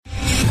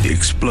The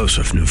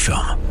explosive new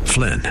film,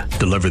 Flynn,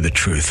 deliver the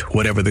truth,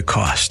 whatever the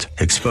cost.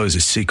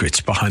 Exposes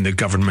secrets behind the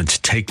government's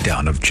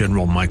takedown of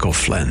General Michael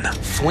Flynn.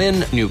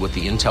 Flynn knew what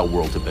the intel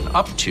world had been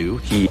up to.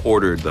 He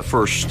ordered the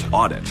first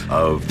audit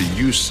of the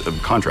use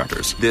of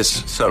contractors.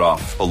 This set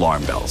off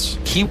alarm bells.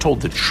 He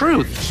told the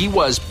truth. He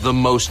was the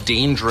most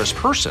dangerous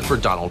person for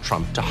Donald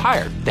Trump to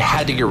hire. They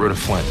had to get rid of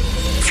Flynn.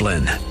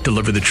 Flynn,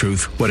 deliver the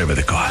truth, whatever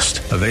the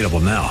cost. Available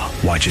now.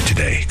 Watch it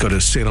today. Go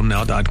to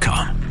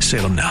salemnow.com.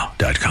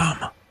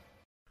 salemnow.com.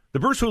 The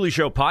Bruce Hooley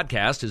Show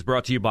podcast is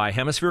brought to you by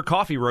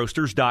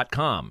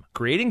HemisphereCoffeeRoasters.com.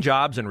 Creating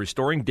jobs and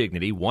restoring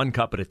dignity one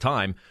cup at a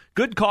time.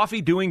 Good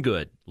coffee doing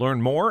good.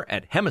 Learn more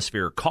at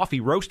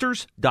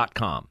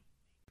HemisphereCoffeeRoasters.com.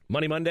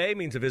 Money Monday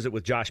means a visit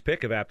with Josh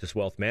Pick of Aptus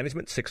Wealth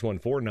Management.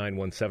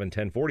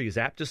 614-917-1040 is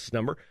Aptus'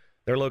 number.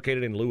 They're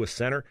located in Lewis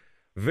Center.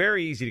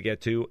 Very easy to get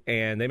to,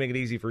 and they make it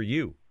easy for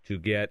you to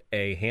get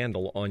a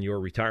handle on your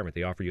retirement.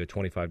 They offer you a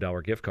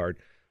 $25 gift card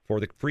for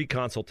the free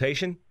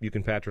consultation. You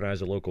can patronize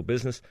a local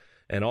business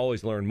and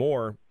always learn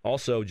more.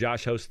 Also,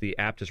 Josh hosts the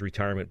Aptus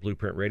Retirement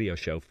Blueprint Radio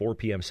Show, 4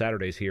 p.m.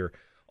 Saturdays here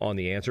on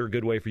The Answer. A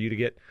good way for you to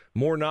get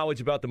more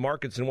knowledge about the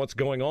markets and what's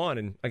going on.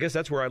 And I guess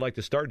that's where I'd like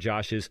to start,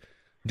 Josh, is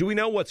do we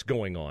know what's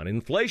going on?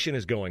 Inflation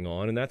is going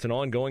on, and that's an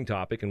ongoing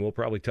topic, and we'll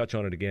probably touch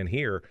on it again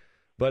here.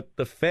 But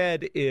the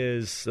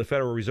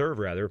Federal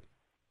Reserve,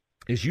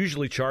 is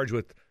usually charged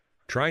with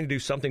trying to do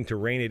something to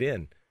rein it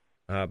in.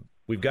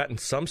 We've gotten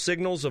some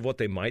signals of what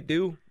they might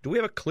do. Do we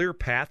have a clear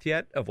path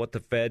yet of what the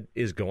Fed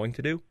is going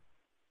to do?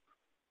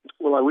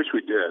 Well, I wish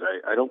we did.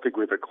 I don't think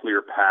we have a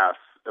clear path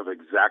of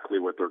exactly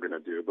what they're going to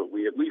do, but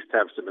we at least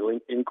have some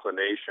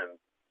inclination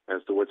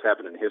as to what's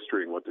happened in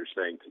history and what they're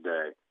saying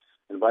today.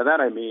 And by that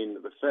I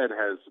mean the Fed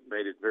has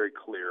made it very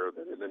clear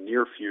that in the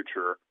near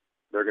future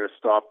they're going to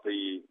stop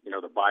the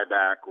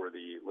buyback or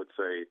the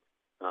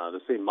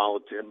same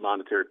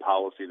monetary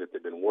policy that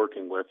they've been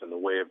working with in the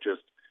way of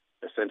just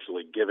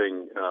essentially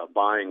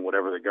buying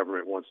whatever the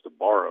government wants to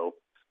borrow.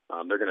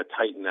 They're going to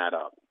tighten that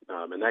up.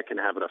 And that can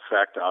have an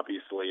effect,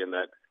 obviously, in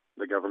that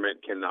the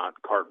government cannot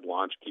carte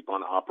blanche keep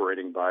on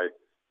operating by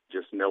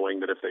just knowing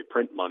that if they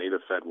print money,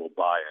 the Fed will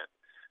buy it.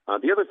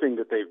 The other thing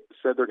that they've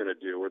said they're going to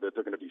do, or that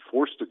they're going to be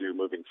forced to do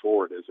moving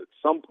forward, is at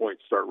some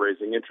point start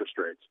raising interest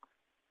rates.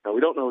 Now,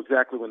 we don't know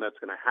exactly when that's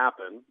going to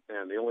happen,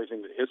 and the only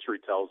thing that history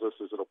tells us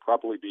is it'll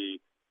probably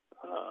be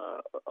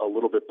a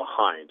little bit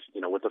behind.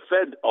 What the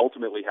Fed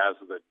ultimately has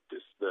the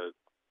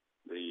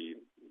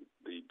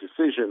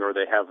decision, or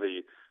they have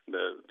the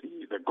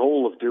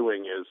goal of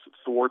doing, is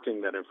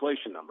thwarting that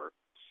inflation number.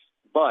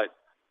 But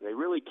they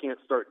really can't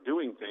start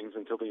doing things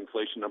until the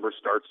inflation number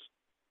starts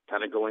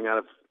kind of going out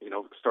of,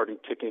 starting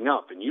ticking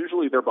up. And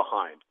usually they're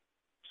behind.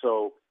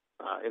 So,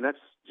 and that's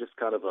just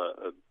kind of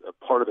a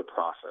part of the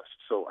process.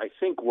 So I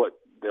think what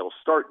they'll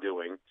start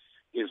doing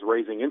is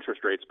raising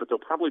interest rates, but they'll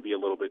probably be a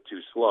little bit too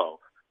slow.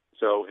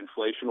 So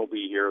inflation will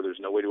be here. There's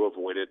no way to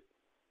avoid it.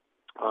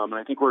 And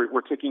I think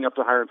we're ticking up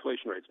to higher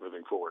inflation rates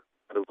moving forward,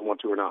 whether we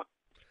want to or not.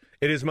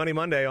 It is Money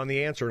Monday on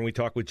The Answer, and we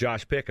talk with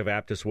Josh Pick of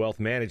Aptus Wealth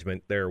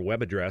Management. Their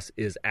web address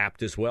is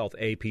Aptus Wealth,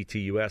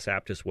 APTUS,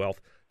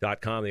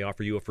 AptusWealth.com. They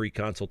offer you a free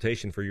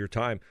consultation for your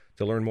time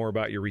to learn more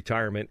about your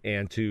retirement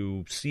and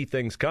to see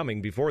things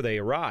coming before they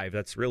arrive.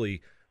 That's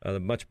really a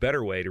much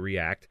better way to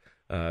react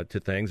to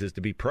things, is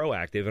to be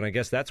proactive. And I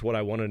guess that's what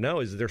I want to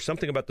know. Is there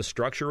something about the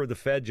structure of the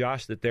Fed,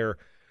 Josh, that they're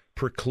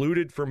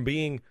precluded from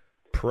being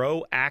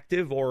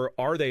proactive, or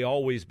are they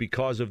always,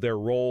 because of their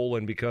role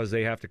and because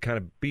they have to kind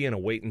of be in a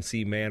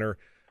wait-and-see manner,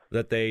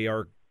 that they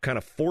are kind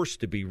of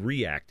forced to be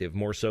reactive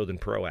more so than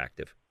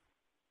proactive?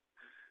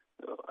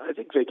 I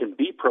think they can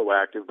be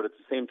proactive, but at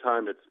the same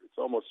time, it's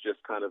almost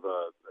just kind of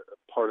a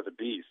part of the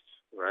beast,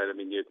 right? I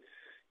mean, you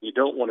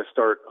don't want to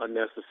start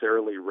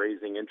unnecessarily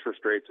raising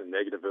interest rates and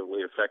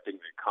negatively affecting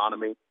the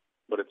economy,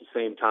 but at the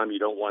same time, you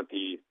don't want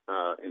the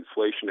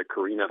inflation to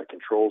careen out of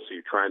control, so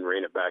you try and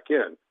rein it back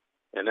in.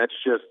 And that's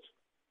just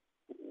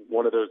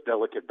one of those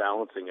delicate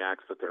balancing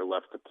acts that they're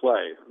left to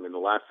play. I mean, the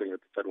last thing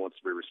that the Fed wants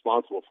to be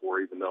responsible for,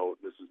 even though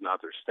this is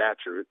not their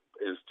stature,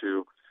 is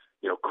to,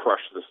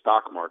 crush the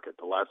stock market.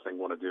 The last thing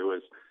they want to do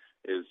is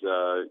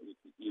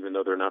even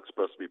though they're not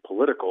supposed to be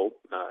political,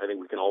 I think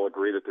we can all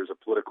agree that there's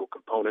a political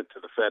component to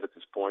the Fed at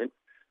this point.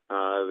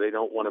 They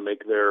don't want to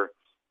make their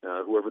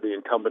whoever the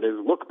incumbent is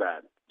look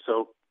bad.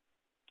 So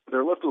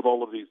they're left with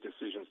all of these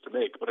decisions to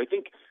make. But I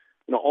think,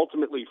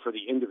 ultimately for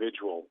the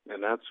individual,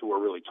 and that's who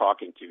we're really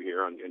talking to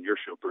here on your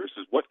show, Bruce,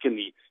 is what can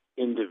the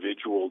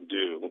individual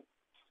do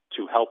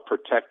to help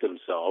protect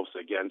themselves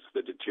against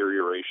the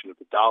deterioration of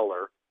the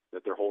dollar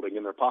that they're holding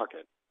in their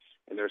pocket.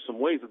 And there's some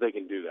ways that they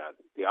can do that.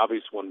 The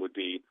obvious one would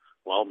be,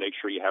 well, make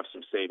sure you have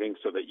some savings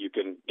so that you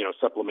can,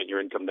 supplement your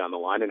income down the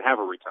line and have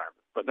a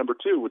retirement. But number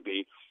two would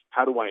be,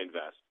 how do I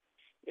invest?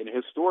 And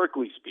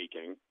historically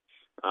speaking,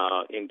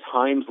 in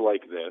times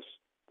like this,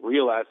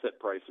 real asset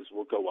prices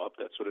will go up.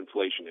 That's what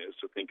inflation is.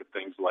 So think of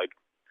things like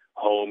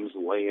homes,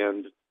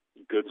 land,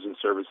 goods and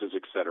services,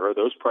 et cetera.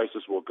 Those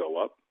prices will go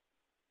up.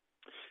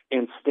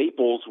 And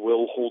staples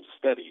will hold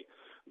steady.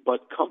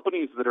 But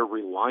companies that are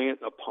reliant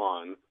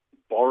upon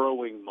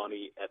borrowing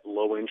money at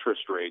low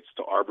interest rates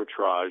to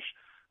arbitrage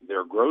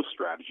their growth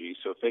strategy.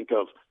 So think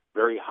of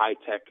very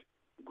high-tech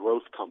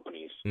growth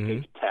companies,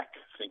 think tech,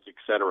 think et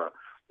cetera.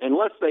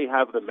 Unless they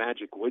have the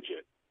magic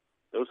widget,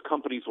 those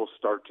companies will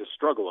start to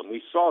struggle. And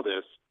we saw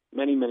this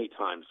many, many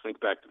times.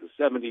 Think back to the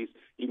 70s.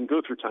 You can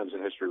go through times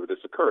in history where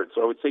this occurred.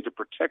 So I would say to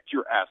protect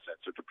your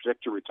assets or to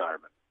protect your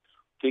retirement,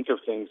 think of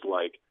things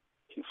like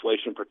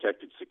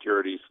inflation-protected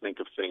securities, think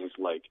of things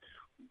like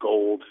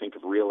gold, think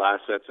of real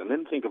assets, and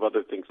then think of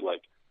other things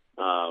like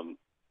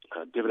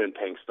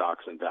dividend-paying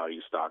stocks and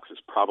value stocks is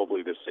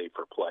probably the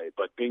safer play.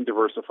 But being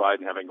diversified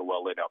and having a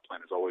well-laid-out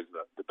plan is always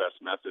the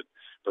best method.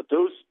 But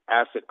those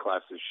asset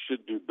classes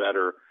should do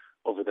better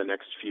over the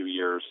next few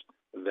years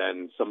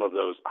than some of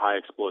those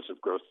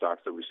high-explosive growth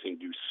stocks that we've seen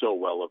do so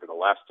well over the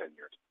last 10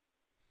 years.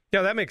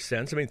 Yeah, that makes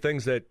sense. I mean,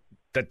 things that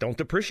don't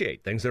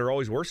depreciate, things that are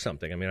always worth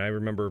something. I mean, I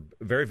remember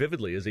very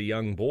vividly as a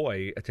young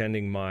boy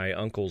attending my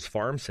uncle's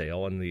farm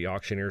sale, and the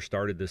auctioneer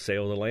started the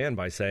sale of the land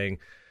by saying,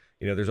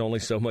 you know, there's only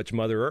so much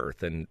Mother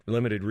Earth, and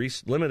limited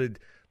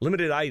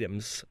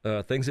items,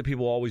 things that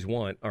people always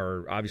want,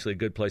 are obviously a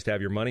good place to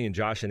have your money. And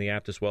Josh and the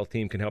Aptus Wealth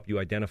team can help you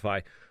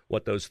identify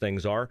what those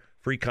things are.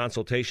 Free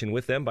consultation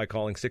with them by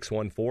calling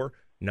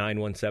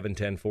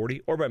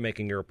 614-917-1040 or by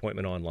making your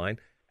appointment online.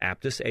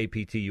 Aptus,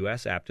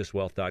 A-P-T-U-S,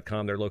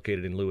 AptusWealth.com. They're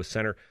located in Lewis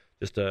Center,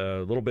 just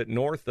a little bit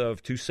north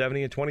of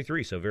 270 and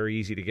 23, so very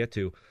easy to get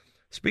to.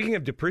 Speaking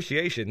of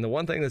depreciation, the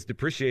one thing that's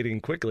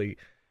depreciating quickly,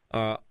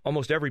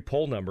 almost every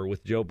poll number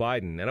with Joe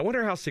Biden, and I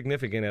wonder how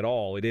significant at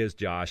all it is,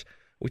 Josh.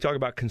 We talk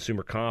about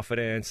consumer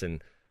confidence,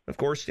 and of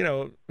course, you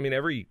know, I mean,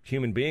 every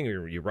human being,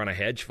 you run a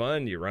hedge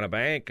fund, you run a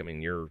bank. I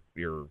mean, your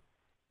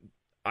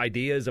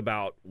ideas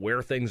about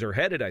where things are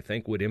headed, I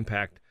think, would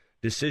impact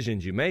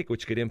decisions you make,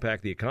 which could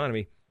impact the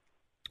economy.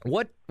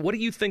 What do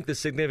you think the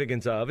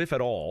significance of, if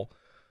at all,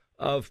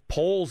 of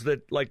polls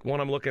that, like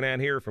one I'm looking at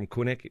here from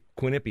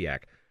Quinnipiac,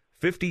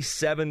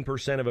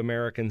 57% of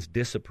Americans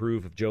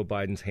disapprove of Joe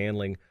Biden's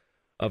handling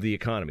of the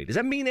economy. Does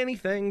that mean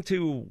anything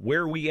to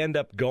where we end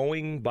up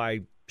going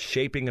by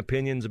shaping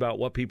opinions about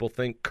what people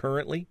think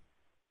currently?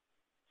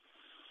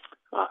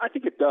 I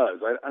think it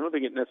does. I don't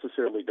think it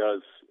necessarily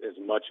does as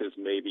much as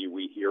maybe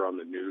we hear on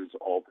the news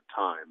all the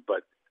time.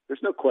 But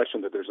there's no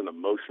question that there's an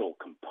emotional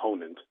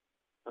component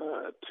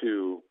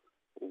to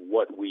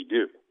what we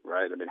do,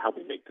 right? I mean, how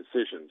we make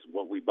decisions,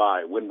 what we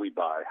buy, when we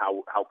buy,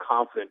 how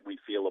confident we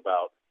feel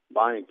about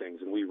buying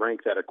things, and we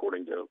rank that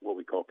according to what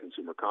we call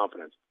consumer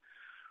confidence.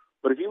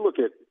 But if you look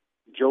at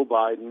Joe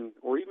Biden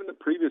or even the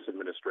previous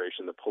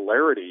administration, the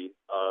polarity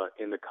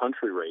in the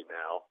country right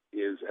now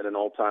is at an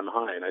all-time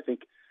high. And I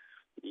think,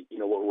 you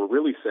know, what we're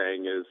really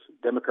saying is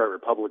Democrat,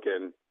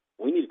 Republican,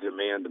 we need to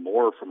demand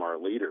more from our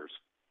leaders.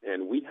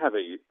 And we have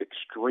an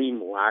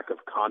extreme lack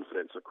of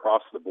confidence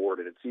across the board,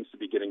 and it seems to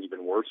be getting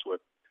even worse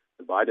with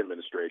the Biden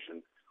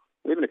administration.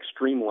 We have an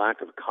extreme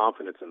lack of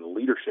confidence in the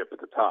leadership at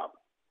the top.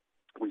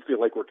 We feel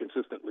like we're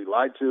consistently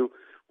lied to.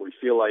 We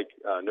feel like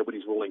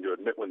nobody's willing to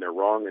admit when they're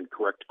wrong and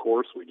correct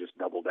course. We just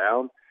double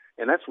down.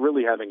 And that's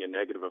really having a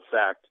negative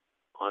effect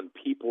on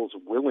people's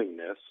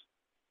willingness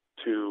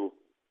to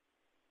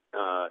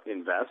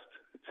invest.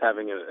 It's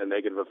having a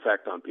negative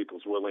effect on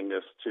people's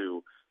willingness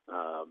to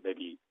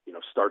maybe, you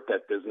know, start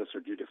that business or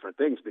do different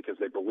things because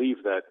they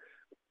believe that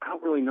I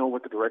don't really know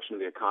what the direction of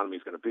the economy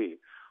is going to be.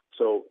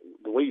 So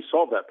the way you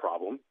solve that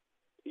problem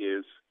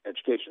is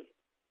education.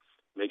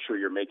 Make sure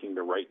you're making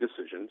the right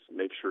decisions.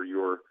 Make sure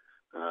you're,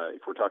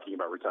 if we're talking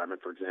about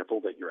retirement, for example,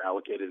 that you're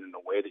allocated in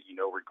a way that you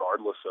know,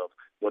 regardless of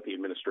what the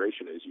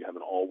administration is, you have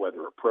an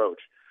all-weather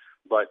approach.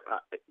 But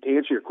to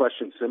answer your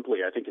question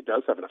simply, I think it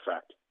does have an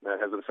effect.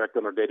 That has an effect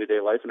on our day-to-day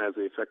life and has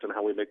an effect on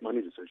how we make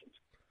money decisions.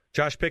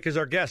 Josh Pick is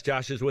our guest.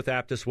 Josh is with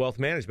Aptus Wealth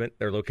Management.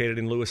 They're located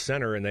in Lewis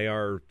Center, and they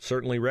are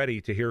certainly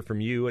ready to hear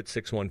from you at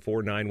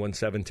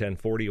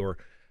 614-917-1040 or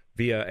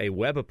via a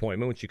web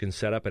appointment, which you can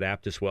set up at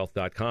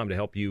aptuswealth.com to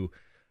help you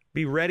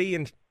be ready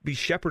and be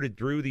shepherded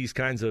through these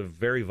kinds of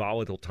very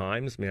volatile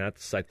times. I mean,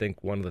 that's, I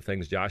think, one of the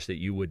things, Josh, that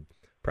you would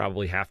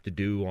probably have to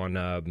do on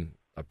a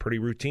pretty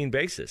routine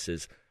basis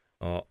is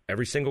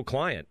every single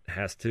client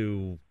has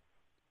to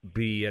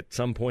be at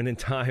some point in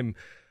time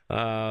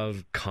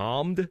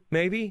calmed,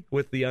 maybe,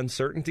 with the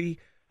uncertainty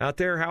out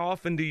there. How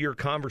often do your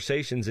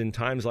conversations in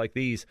times like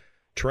these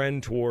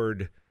trend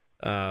toward,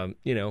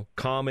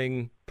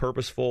 calming,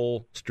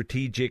 purposeful,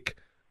 strategic,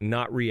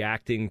 not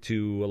reacting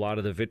to a lot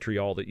of the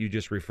vitriol that you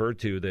just referred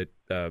to that,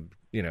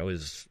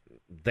 is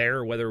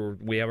there whether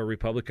we have a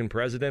Republican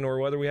president or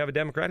whether we have a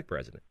Democratic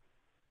president?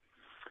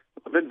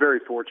 I've been very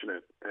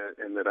fortunate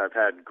in that I've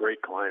had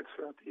great clients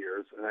throughout the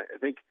years, and I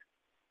think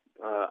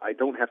I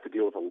don't have to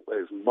deal with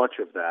as much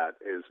of that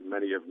as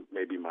many of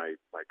maybe my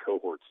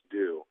cohorts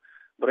do.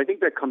 But I think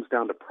that comes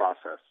down to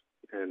process.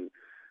 And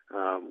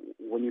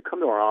when you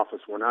come to our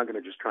office, we're not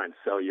going to just try and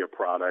sell you a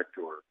product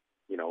or,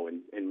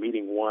 in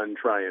meeting one,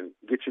 try and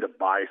get you to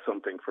buy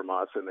something from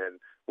us, and then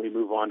we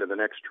move on to the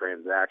next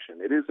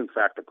transaction. It is, in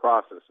fact, a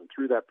process. And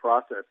through that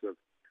process of,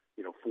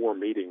 4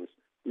 meetings,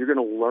 you're going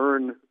to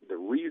learn the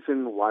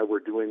reason why we're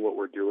doing what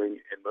we're doing,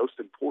 and most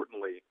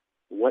importantly,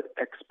 what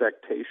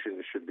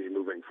expectations should be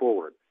moving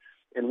forward.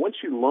 And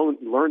once you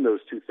learn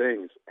those two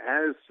things,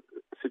 as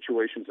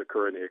situations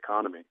occur in the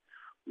economy,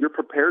 you're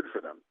prepared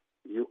for them.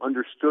 You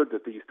understood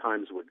that these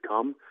times would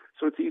come,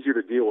 so it's easier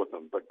to deal with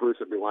them. But Bruce,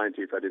 I'd be lying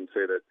to you if I didn't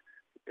say that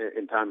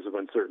in times of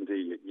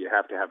uncertainty, you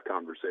have to have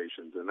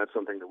conversations. And that's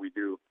something that we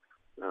do.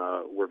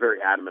 We're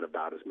very adamant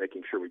about, is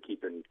making sure we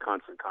keep in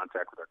constant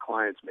contact with our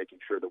clients, making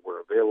sure that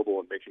we're available,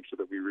 and making sure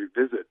that we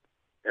revisit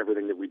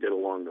everything that we did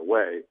along the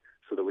way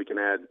so that we can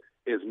add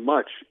as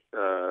much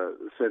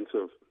sense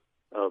of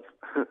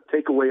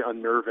takeaway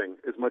unnerving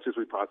as much as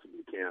we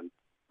possibly can,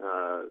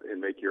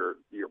 and make your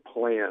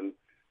plan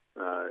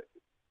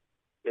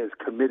as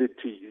committed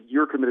to you.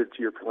 You're committed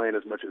to your plan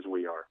as much as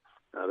we are.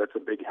 That's a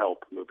big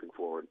help moving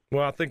forward.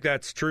 Well, I think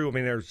that's true. I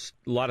mean, there's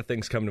a lot of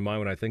things come to mind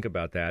when I think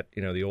about that.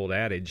 You know, the old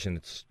adage, and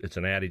it's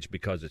an adage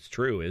because it's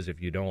true, is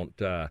if you don't,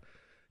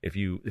 if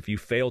you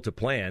fail to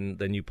plan,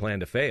 then you plan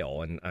to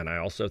fail. And I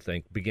also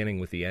think beginning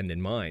with the end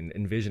in mind,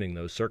 envisioning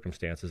those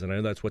circumstances, and I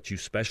know that's what you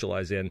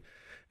specialize in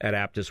at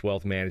Aptus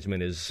Wealth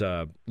Management, is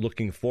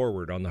looking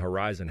forward on the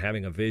horizon,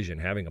 having a vision,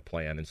 having a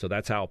plan. And so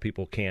that's how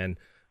people can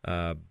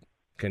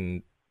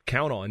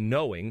count on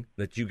knowing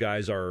that you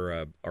guys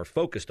are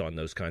focused on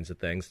those kinds of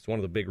things. It's one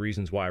of the big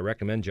reasons why I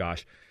recommend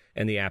Josh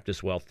and the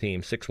Aptus Wealth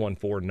team.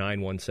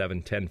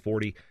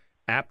 614-917-1040.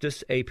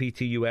 Aptus,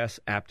 A-P-T-U-S,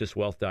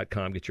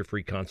 aptuswealth.com. Get your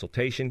free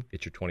consultation.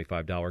 Get your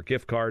 $25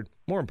 gift card.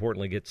 More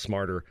importantly, get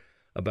smarter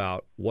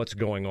about what's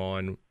going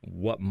on,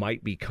 what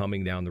might be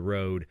coming down the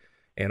road.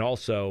 And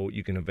also,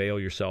 you can avail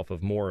yourself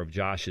of more of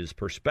Josh's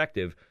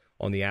perspective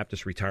on the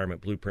Aptus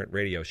Retirement Blueprint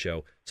Radio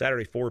Show,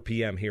 Saturday, 4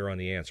 p.m. here on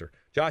The Answer.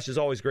 Josh, it's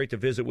always great to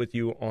visit with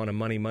you on a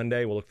Money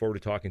Monday. We'll look forward to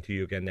talking to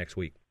you again next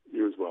week.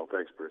 You as well.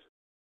 Thanks, Bruce.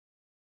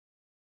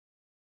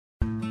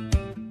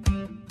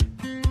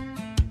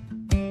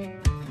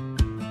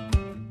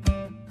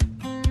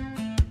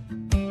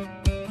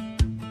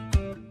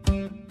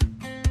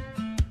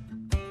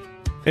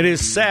 It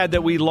is sad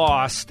that we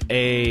lost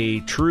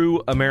a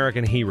true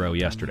American hero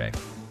yesterday.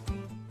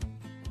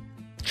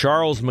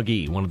 Charles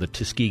McGee, one of the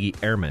Tuskegee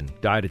Airmen,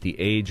 died at the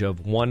age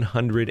of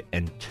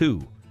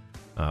 102,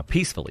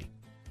 peacefully,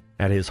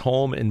 at his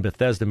home in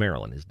Bethesda,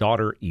 Maryland. His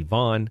daughter,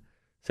 Yvonne,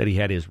 said he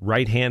had his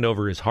right hand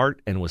over his heart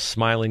and was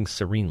smiling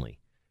serenely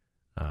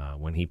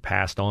when he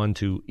passed on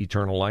to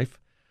eternal life.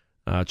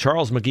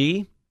 Charles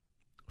McGee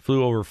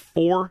flew over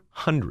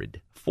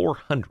 400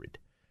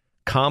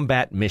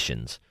 combat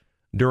missions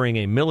during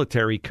a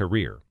military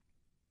career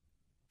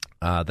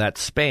that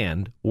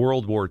spanned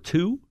World War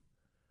II,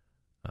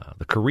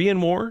 the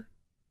Korean War,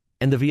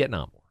 and the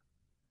Vietnam War.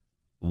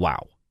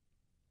 Wow.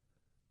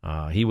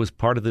 He was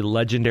part of the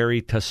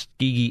legendary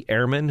Tuskegee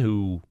Airmen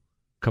who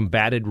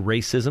combated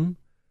racism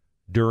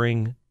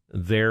during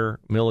their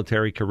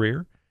military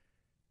career.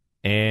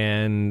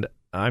 And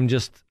I'm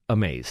just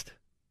amazed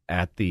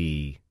at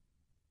the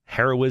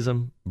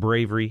heroism,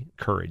 bravery,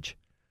 courage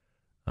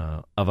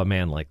of a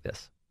man like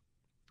this.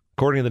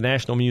 According to the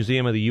National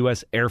Museum of the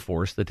U.S. Air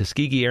Force, the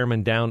Tuskegee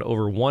Airmen downed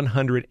over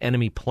 100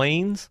 enemy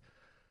planes,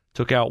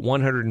 took out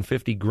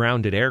 150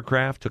 grounded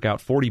aircraft, took out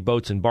 40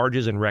 boats and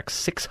barges, and wrecked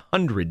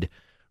 600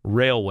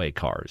 railway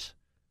cars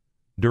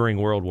during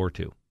World War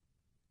II.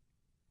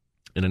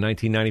 In a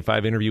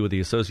 1995 interview with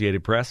the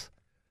Associated Press,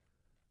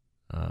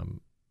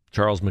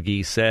 Charles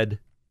McGee said,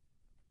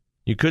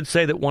 "You could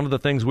say that one of the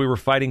things we were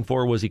fighting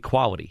for was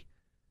equality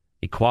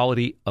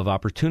of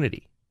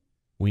opportunity.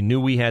 We knew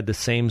we had the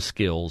same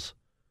skills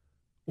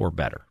or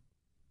better."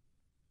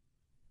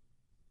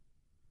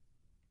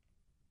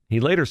 He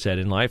later said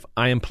in life,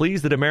 "I am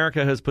pleased that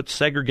America has put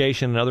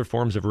segregation and other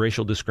forms of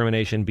racial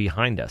discrimination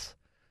behind us.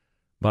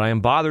 But I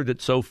am bothered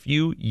that so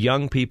few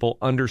young people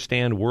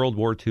understand World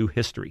War II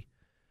history,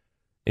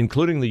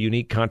 including the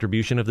unique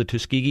contribution of the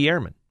Tuskegee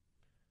Airmen.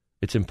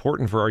 It's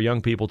important for our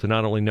young people to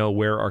not only know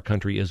where our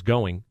country is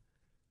going,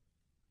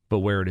 but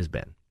where it has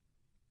been.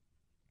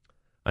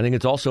 I think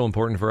it's also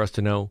important for us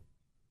to know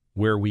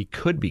where we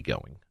could be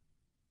going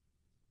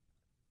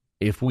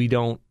if we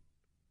don't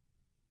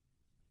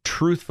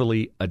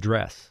truthfully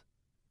address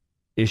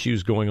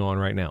issues going on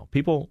right now.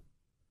 People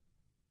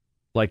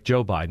like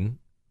Joe Biden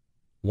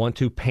want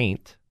to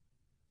paint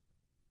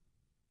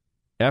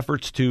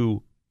efforts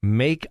to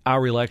make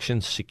our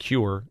elections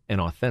secure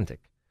and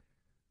authentic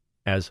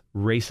as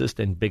racist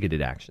and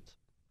bigoted actions.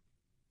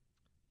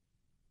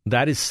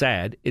 That is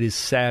sad. It is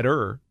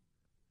sadder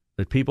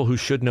that people who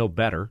should know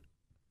better,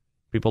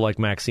 people like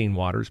Maxine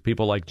Waters,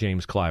 people like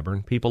James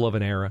Clyburn, people of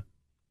an era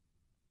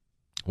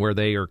where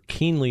they are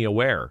keenly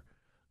aware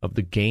of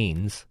the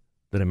gains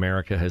that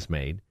America has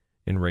made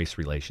in race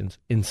relations,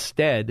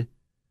 instead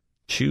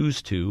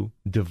choose to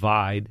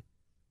divide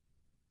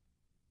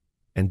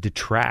and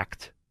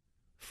detract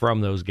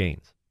from those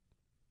gains.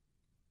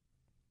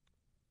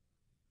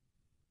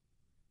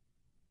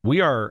 We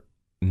are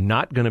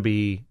not going to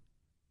be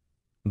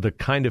the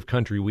kind of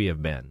country we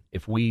have been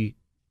if we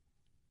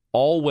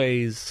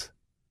always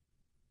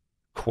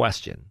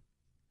question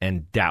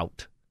and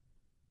doubt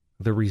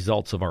the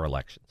results of our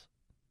elections.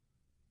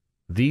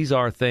 These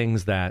are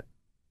things that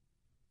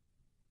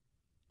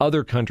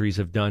other countries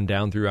have done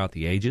down throughout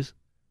the ages.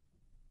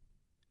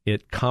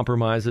 It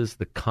compromises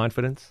the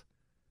confidence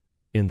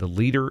in the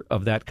leader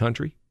of that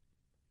country.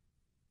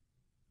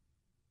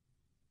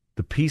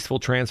 The peaceful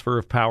transfer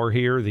of power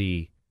here,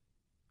 the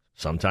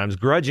sometimes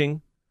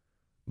grudging,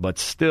 but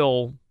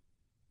still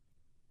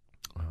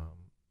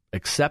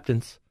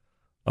acceptance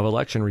of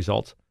election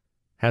results,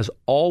 has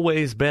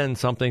always been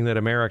something that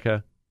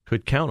America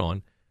could count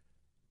on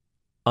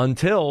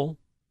until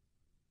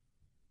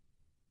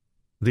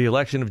the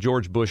election of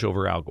George Bush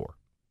over Al Gore.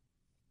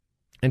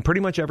 And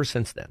pretty much ever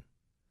since then,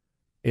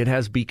 it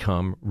has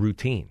become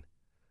routine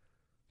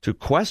to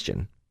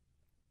question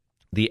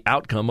the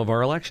outcome of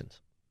our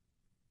elections.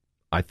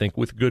 I think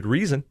with good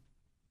reason.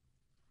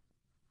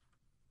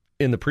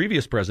 In the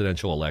previous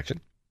presidential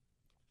election,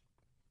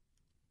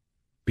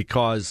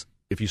 because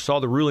if you saw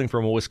the ruling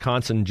from a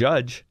Wisconsin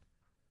judge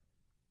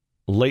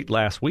late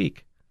last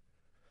week,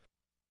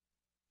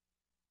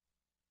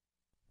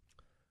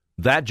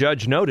 that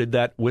judge noted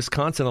that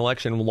Wisconsin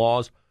election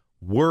laws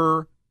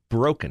were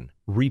broken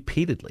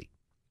repeatedly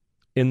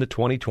in the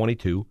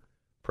 2022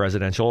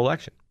 presidential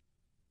election.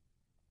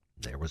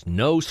 There was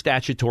no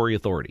statutory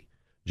authority,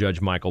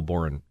 Judge Michael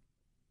Boren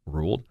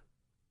ruled,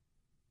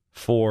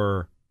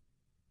 for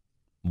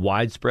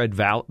widespread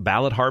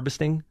ballot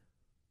harvesting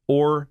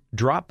or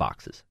drop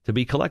boxes to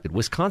be collected.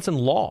 Wisconsin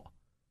law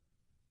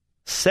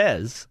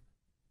says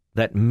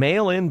that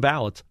mail-in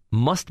ballots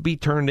must be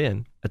turned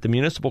in at the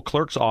municipal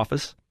clerk's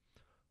office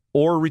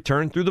or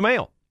returned through the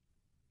mail.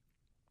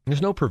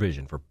 There's no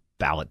provision for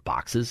ballot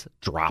boxes,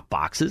 drop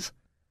boxes,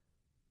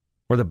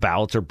 where the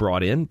ballots are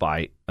brought in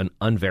by an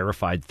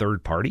unverified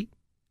third party.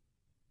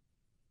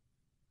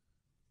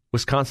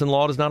 Wisconsin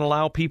law does not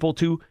allow people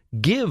to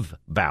give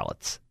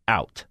ballots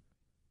out.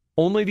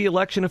 Only the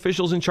election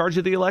officials in charge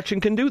of the election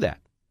can do that.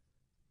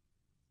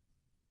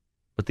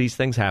 But these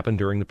things happened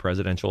during the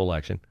presidential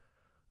election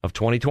of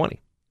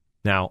 2020.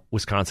 Now,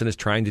 Wisconsin is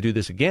trying to do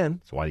this again.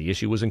 That's why the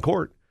issue was in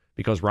court,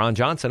 because Ron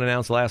Johnson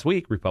announced last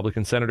week,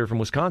 Republican senator from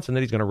Wisconsin,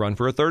 that he's going to run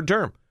for a third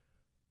term.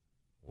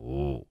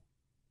 Ooh,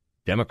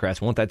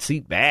 Democrats want that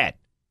seat bad.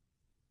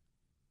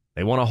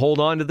 They want to hold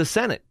on to the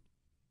Senate.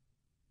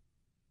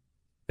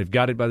 They've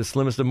got it by the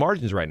slimmest of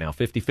margins right now,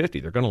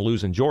 50-50. They're going to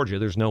lose in Georgia.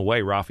 There's no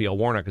way Raphael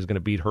Warnock is going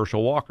to beat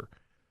Herschel Walker.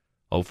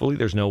 Hopefully,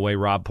 there's no way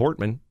Rob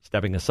Portman,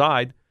 stepping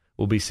aside,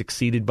 will be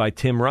succeeded by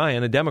Tim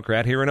Ryan, a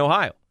Democrat here in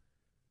Ohio.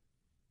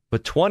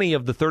 But 20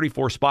 of the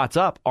 34 spots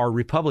up are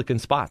Republican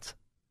spots.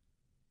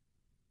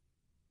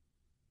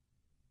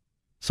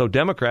 So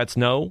Democrats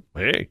know,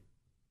 hey,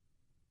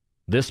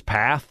 this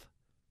path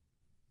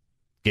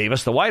gave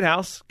us the White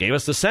House, gave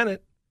us the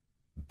Senate,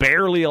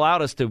 barely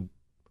allowed us to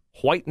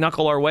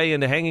white-knuckle our way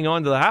into hanging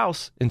on to the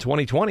House in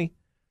 2020.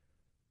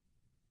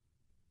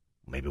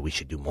 Maybe we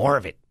should do more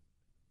of it.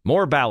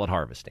 More ballot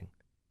harvesting.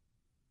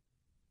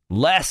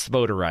 Less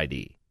voter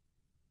ID.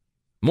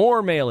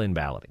 More mail-in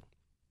balloting.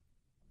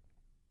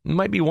 It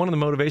might be one of the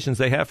motivations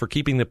they have for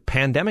keeping the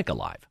pandemic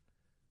alive.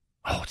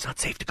 Oh, it's not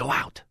safe to go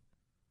out.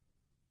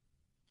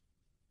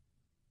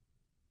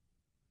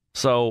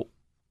 So,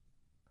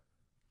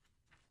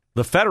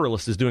 the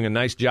Federalist is doing a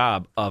nice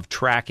job of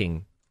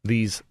tracking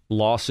these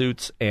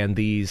lawsuits and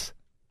these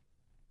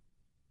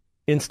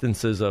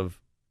instances of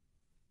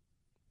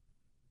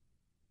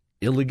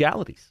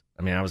illegalities.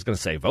 I mean, I was going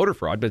to say voter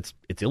fraud, but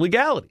it's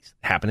illegalities.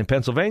 Happened in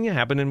Pennsylvania,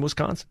 happened in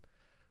Wisconsin.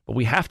 But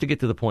we have to get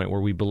to the point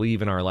where we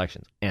believe in our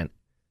elections. And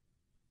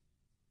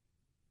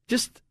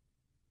just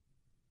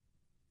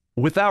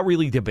without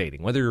really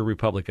debating whether you're a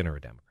Republican or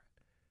a Democrat,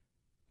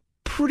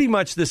 pretty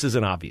much this is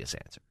an obvious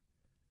answer.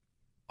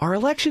 Are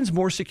elections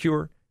more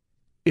secure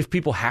if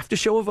people have to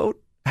show a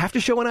vote? Have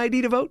to show an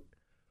ID to vote?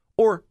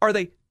 Or are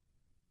they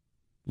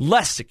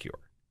less secure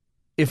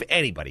if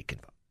anybody can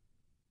vote?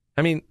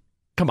 I mean,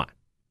 come on.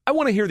 I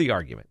want to hear the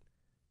argument.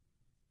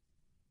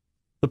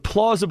 The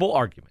plausible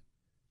argument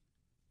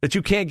that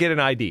you can't get an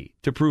ID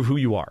to prove who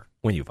you are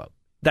when you vote.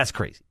 That's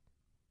crazy.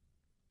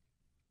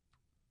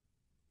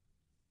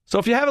 So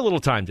if you have a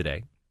little time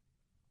today,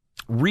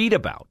 read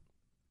about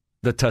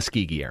the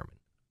Tuskegee Airmen.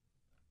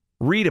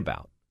 Read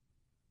about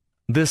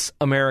this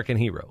American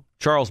hero,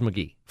 Charles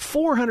McGee.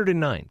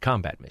 409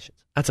 combat missions.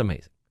 That's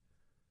amazing.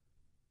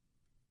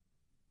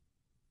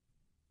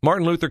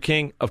 Martin Luther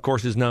King, of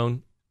course, is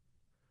known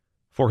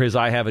for his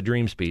I Have a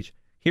Dream speech.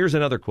 Here's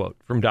another quote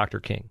from Dr.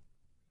 King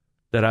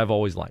that I've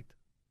always liked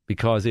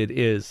because it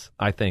is,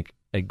 I think,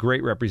 a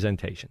great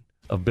representation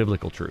of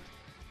biblical truth.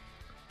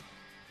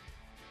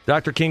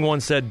 Dr. King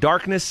once said,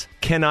 "Darkness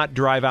cannot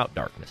drive out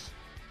darkness.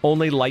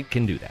 Only light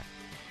can do that.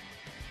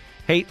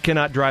 Hate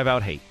cannot drive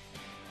out hate.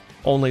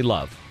 Only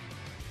love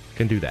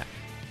can do that."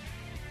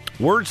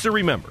 Words to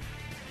remember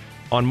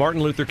on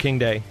Martin Luther King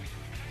Day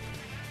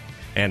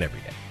and every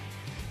day.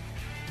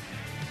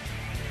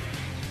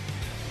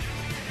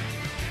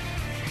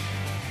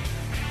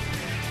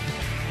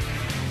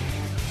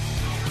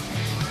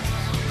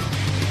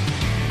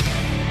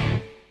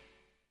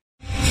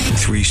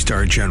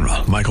 3-star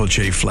general Michael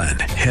J. Flynn,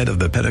 head of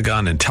the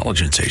Pentagon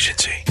Intelligence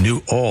Agency,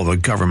 knew all the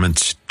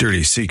government's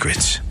dirty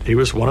secrets. He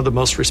was one of the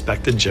most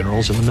respected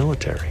generals in the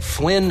military.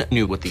 Flynn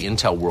knew what the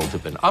intel world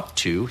had been up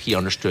to. He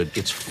understood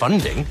its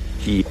funding.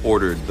 He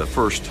ordered the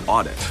first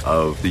audit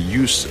of the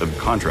use of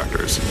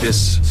contractors.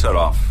 This set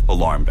off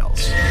alarm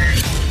bells.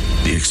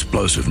 The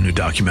explosive new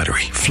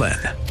documentary, Flynn,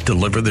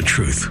 Deliver the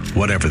Truth,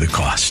 Whatever the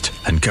Cost,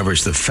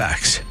 uncovers the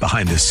facts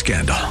behind this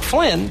scandal.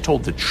 Flynn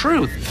told the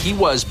truth. He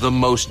was the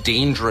most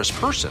dangerous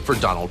person for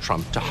Donald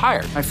Trump to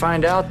hire. I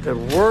find out the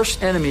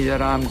worst enemy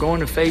that I'm going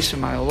to face in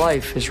my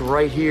life is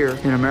right here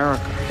in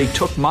America. They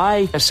took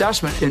my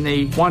assessment and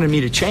they wanted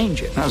me to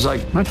change it. And I was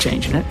like, I'm not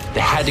changing it.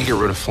 They had to get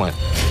rid of Flynn.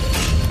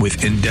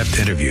 With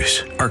in-depth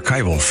interviews,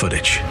 archival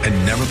footage,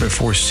 and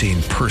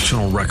never-before-seen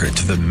personal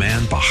records of the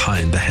man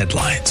behind the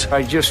headlines.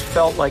 I just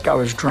felt like I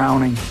was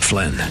drowning.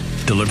 Flynn,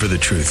 Deliver the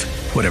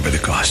Truth, Whatever the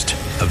Cost.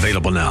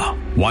 Available now.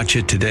 Watch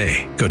it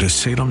today. Go to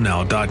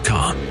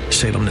salemnow.com.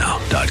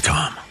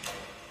 salemnow.com.